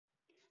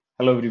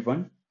Hello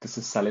everyone, this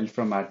is Salil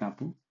from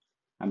AdNabu.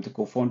 I'm the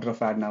co-founder of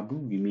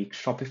AdNabu. We make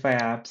Shopify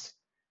apps.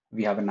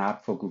 We have an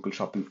app for Google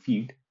Shopping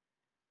feed.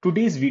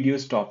 Today's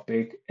video's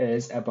topic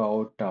is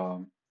about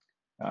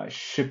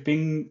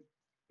shipping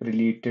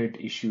related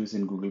issues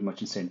in Google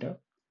Merchant Center.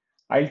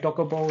 I'll talk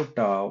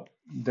about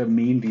the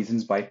main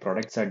reasons why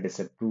products are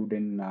disapproved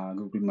in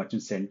Google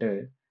Merchant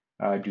Center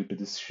due to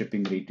this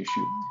shipping rate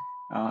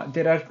issue.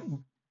 There are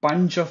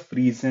bunch of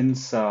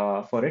reasons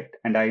for it,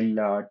 and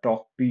I'll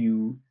talk to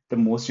you the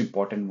most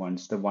important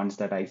ones, the ones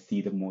that I see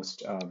the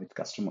most with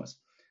customers.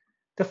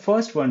 The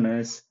first one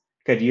is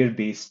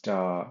career-based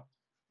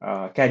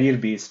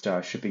carrier-based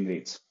shipping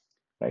rates,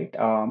 right?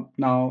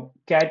 Now,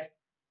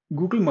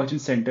 Google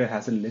Merchant Center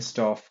has a list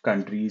of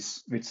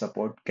countries which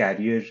support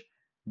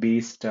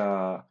carrier-based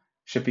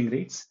shipping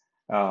rates.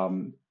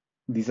 Um,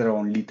 these are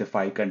only the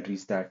five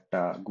countries that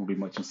Google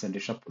Merchant Center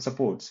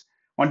supports.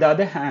 On the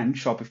other hand,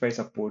 Shopify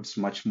supports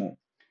much more.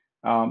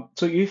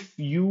 So if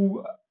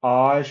you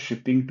are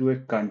shipping to a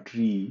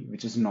country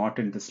which is not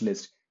in this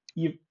list,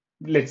 you,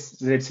 let's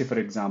say for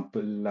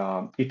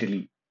example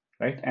Italy,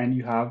 right? And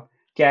you have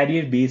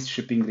carrier-based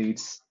shipping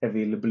rates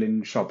available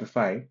in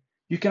Shopify,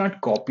 you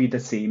cannot copy the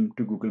same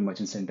to Google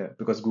Merchant Center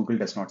because Google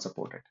does not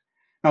support it.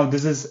 Now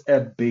this is a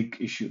big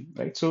issue,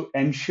 right? So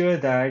ensure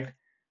that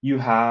you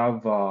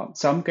have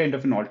some kind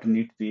of an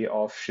alternate way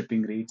of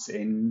shipping rates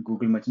in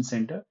Google Merchant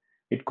Center.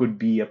 It could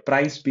be a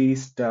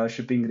price-based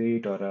shipping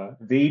rate or a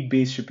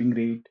weight-based shipping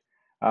rate,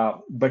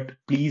 but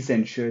please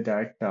ensure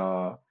that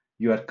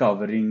you are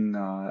covering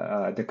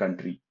the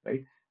country,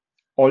 right?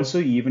 Also,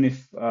 even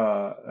if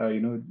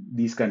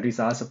these countries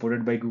are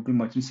supported by Google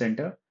Merchant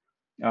Center,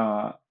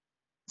 uh,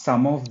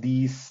 some of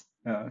these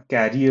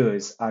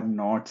carriers are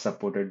not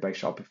supported by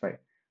Shopify.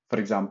 For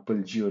example,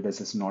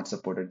 Geodes is not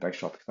supported by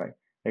Shopify,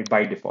 right,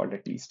 by default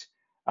at least.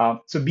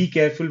 So be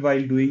careful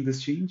while doing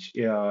this change.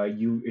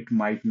 It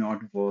might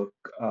not work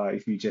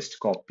if you just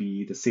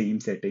copy the same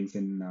settings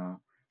in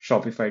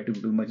Shopify to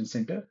Google Merchant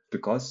Center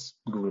because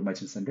Google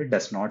Merchant Center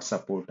does not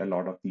support a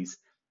lot of these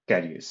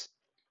carriers.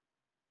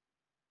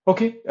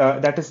 Okay,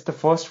 that is the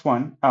first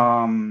one.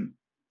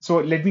 So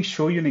let me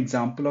show you an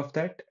example of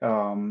that.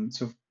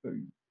 So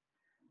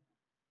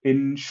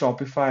in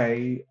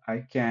Shopify,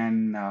 I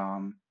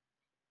can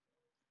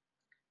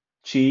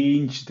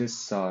change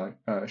this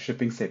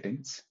shipping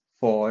settings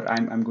for,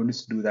 I'm going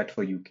to do that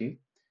for UK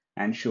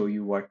and show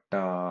you what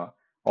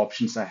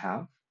options I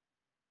have.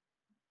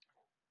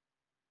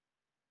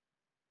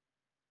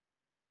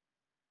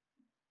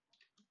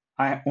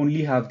 I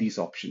only have these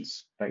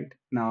options, right?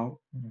 Now,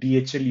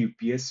 DHL,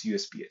 UPS,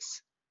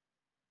 USPS.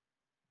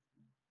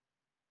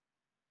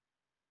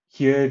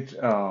 Here,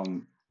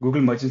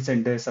 Google Merchant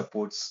Center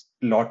supports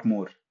a lot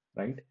more,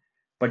 right?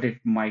 But it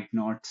might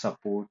not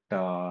support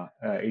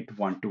it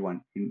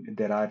one-to-one.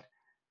 There are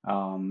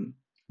um,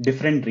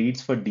 different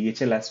rates for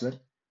DHL as well.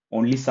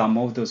 Only some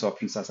of those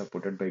options are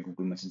supported by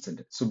Google Merchant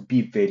Center. So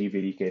be very,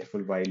 very careful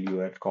while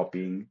you are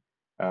copying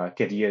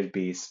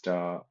carrier-based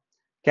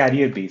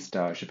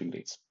shipping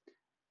rates.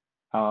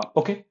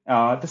 Okay,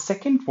 the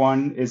second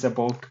one is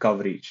about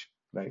coverage,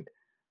 right?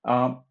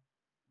 Um,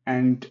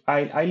 and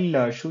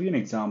I'll show you an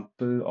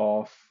example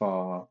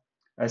of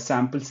a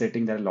sample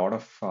setting that a lot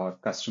of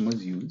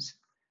customers use,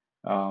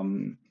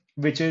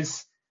 which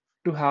is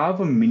to have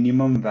a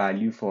minimum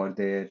value for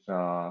their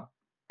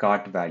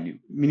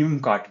minimum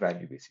cart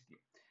value, basically.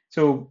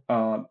 So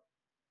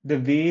the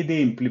way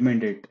they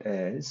implement it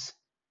is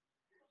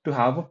to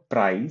have a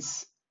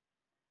price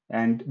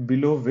and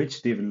below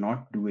which they will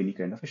not do any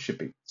kind of a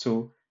shipping.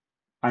 So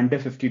under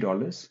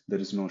 $50, there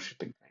is no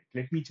shipping. Right?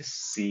 Let me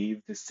just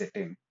save this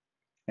setting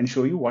and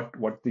show you what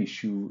the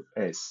issue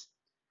is.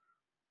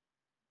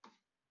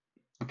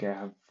 Okay,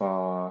 I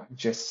have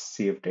just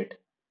saved it.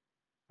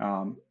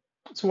 Um,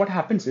 so what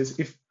happens is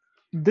if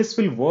this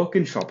will work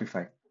in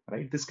Shopify,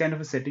 right? This kind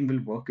of a setting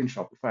will work in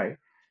Shopify.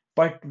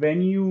 But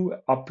when you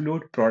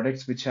upload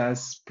products which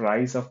has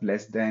price of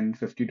less than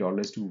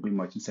 $50 to Google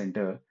Merchant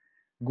Center,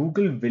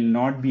 Google will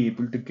not be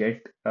able to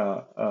get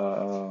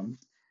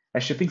a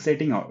shipping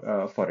setting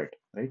for it,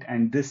 right?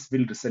 And this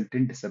will result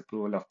in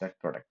disapproval of that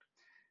product.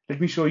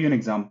 Let me show you an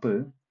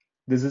example.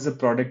 This is a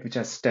product which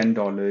has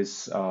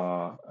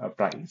 $10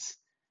 price.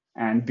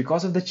 And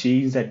because of the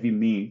change that we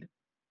made,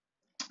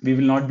 we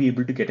will not be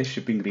able to get a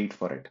shipping rate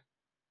for it.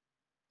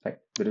 Right?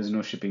 There is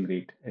no shipping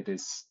rate. It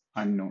is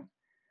unknown.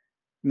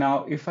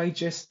 Now, if I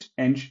just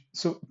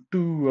so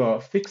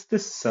to fix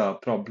this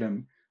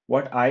problem,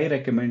 what I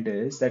recommend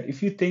is that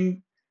if you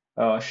think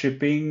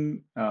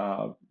shipping,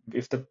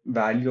 if the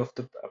value of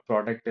the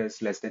product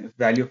is less than, if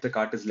value of the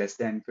cart is less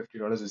than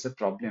 $50 is a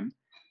problem,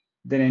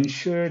 then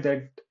ensure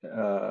that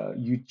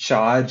you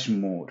charge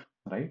more,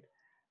 right?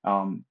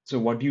 So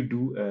what you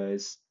do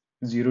is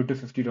 $0 to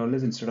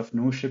 $50 instead of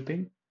no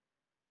shipping,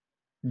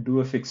 do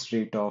a fixed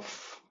rate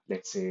of,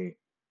 let's say,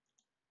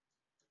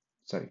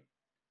 sorry,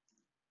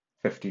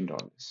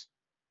 $15,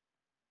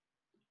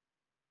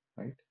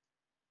 right?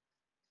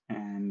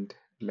 And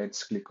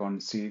let's click on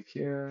save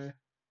here,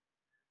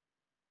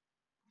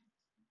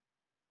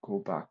 go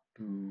back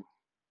to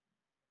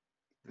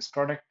this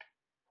product.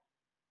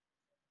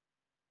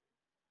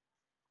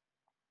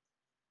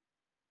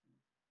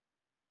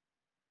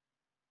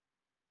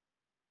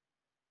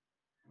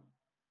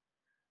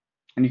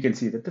 And you can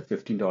see that the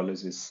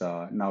 $15 is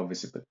now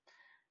visible.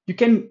 You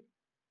can,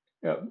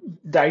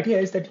 the idea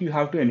is that you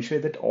have to ensure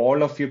that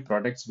all of your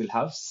products will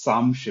have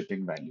some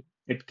shipping value.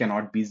 It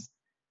cannot be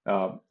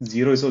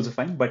zero is also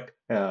fine, but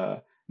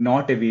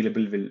not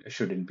available will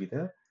shouldn't be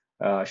the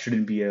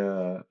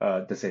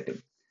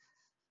setting.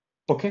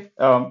 Okay.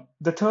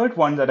 The third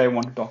one that I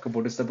want to talk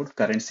about is about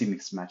currency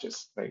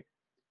mismatches, right?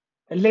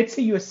 And let's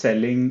say you are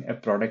selling a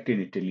product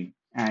in Italy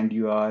and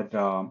you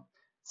are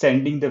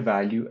sending the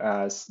value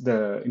as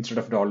the instead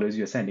of dollars,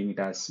 you're sending it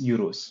as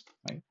euros,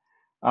 right?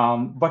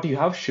 But you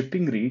have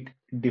shipping rate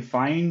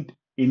defined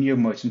in your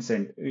merchant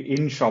center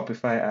in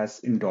Shopify as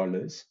in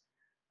dollars.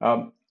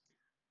 Um,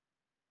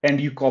 and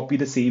you copy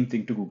the same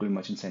thing to Google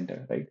Merchant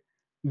Center, right?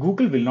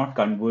 Google will not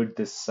convert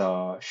this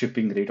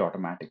shipping rate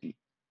automatically,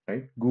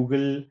 right?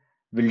 Google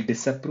will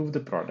disapprove the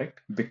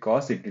product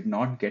because it did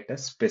not get a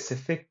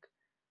specific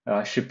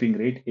shipping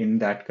rate in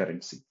that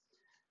currency.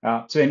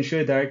 So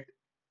ensure that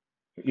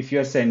if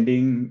you're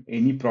sending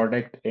any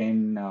product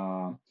in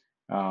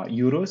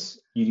euros,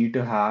 you need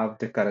to have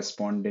the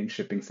corresponding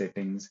shipping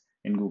settings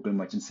in Google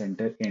Merchant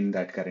Center in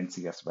that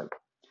currency as well.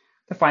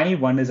 The final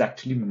one is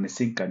actually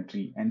missing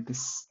country, and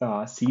this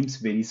seems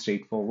very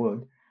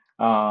straightforward.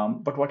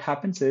 But what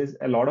happens is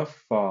a lot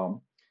of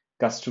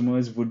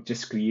customers would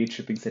just create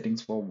shipping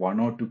settings for one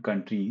or two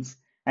countries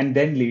and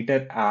then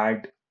later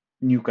add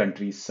new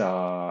countries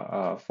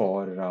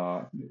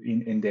for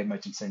in their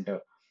merchant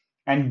center.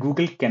 And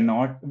Google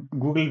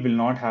will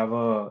not have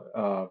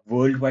a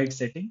worldwide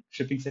shipping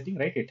setting,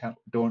 right?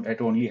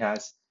 It only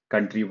has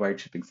country-wide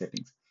shipping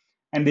settings,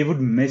 and they would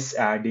miss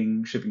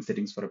adding shipping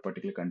settings for a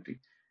particular country.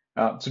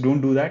 So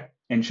don't do that.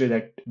 Ensure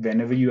that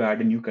whenever you add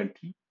a new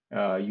country,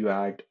 you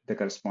add the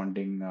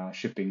corresponding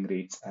shipping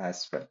rates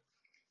as well.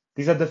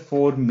 These are the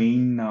four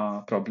main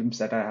problems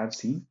that I have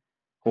seen.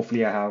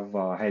 Hopefully, I have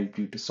helped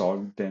you to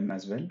solve them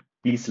as well.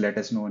 Please let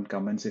us know in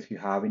comments if you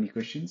have any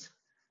questions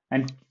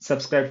and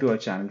subscribe to our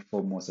channel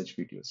for more such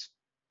videos.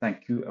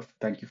 Thank you.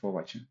 Thank you for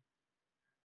watching.